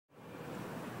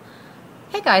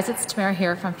Hey guys, it's Tamara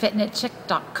here from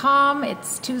fitnitchick.com.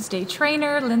 It's Tuesday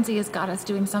Trainer. Lindsay has got us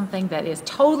doing something that is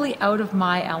totally out of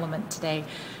my element today.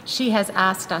 She has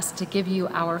asked us to give you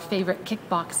our favorite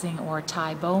kickboxing or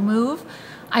Thai bow move.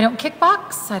 I don't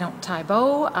kickbox, I don't Thai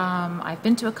bow. I've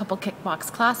been to a couple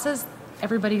kickbox classes.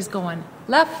 Everybody's going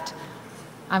left,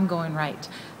 I'm going right.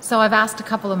 So I've asked a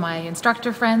couple of my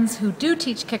instructor friends who do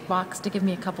teach kickbox to give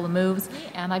me a couple of moves,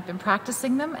 and I've been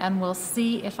practicing them, and we'll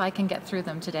see if I can get through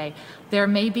them today. There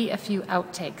may be a few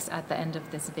outtakes at the end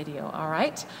of this video, all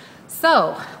right?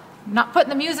 So, I'm not putting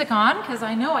the music on because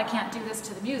I know I can't do this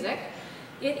to the music.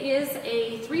 It is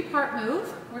a three-part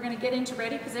move. We're going to get into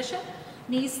ready position,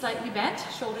 knees slightly bent,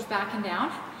 shoulders back and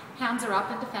down, hands are up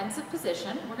in defensive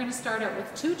position. We're going to start out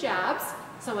with two jabs,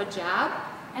 so a jab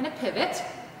and a pivot.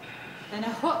 Then a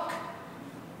hook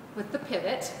with the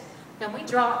pivot, then we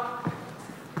drop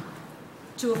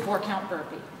to a 4-count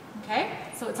burpee, okay?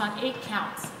 So it's on 8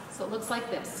 counts, so it looks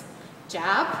like this.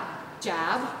 Jab,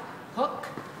 jab, hook,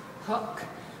 hook,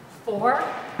 4,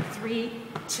 3,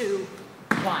 2,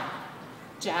 1.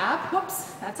 Jab,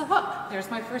 whoops, that's a hook.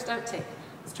 There's my first outtake.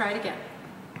 Let's try it again.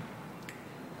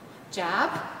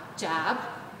 Jab, jab,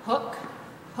 hook,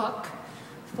 hook,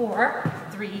 4,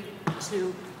 3,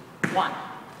 2, 1.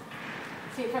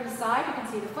 See it from the side, you can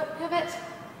see the foot pivot,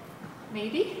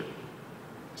 maybe.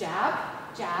 Jab,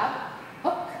 jab,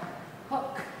 hook,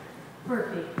 hook,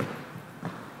 burpee.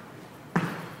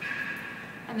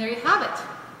 And there you have it.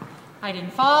 I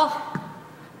didn't fall,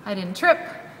 I didn't trip,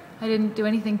 I didn't do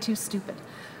anything too stupid.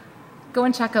 Go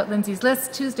and check out Lindsay's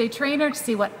list, Tuesday Trainer, to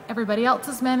see what everybody else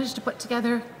has managed to put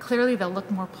together. Clearly they'll look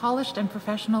more polished and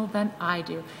professional than I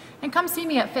do. And come see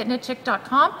me at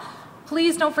fitnitchick.com.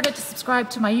 Please don't forget to subscribe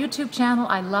to my YouTube channel.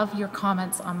 I love your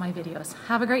comments on my videos.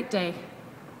 Have a great day.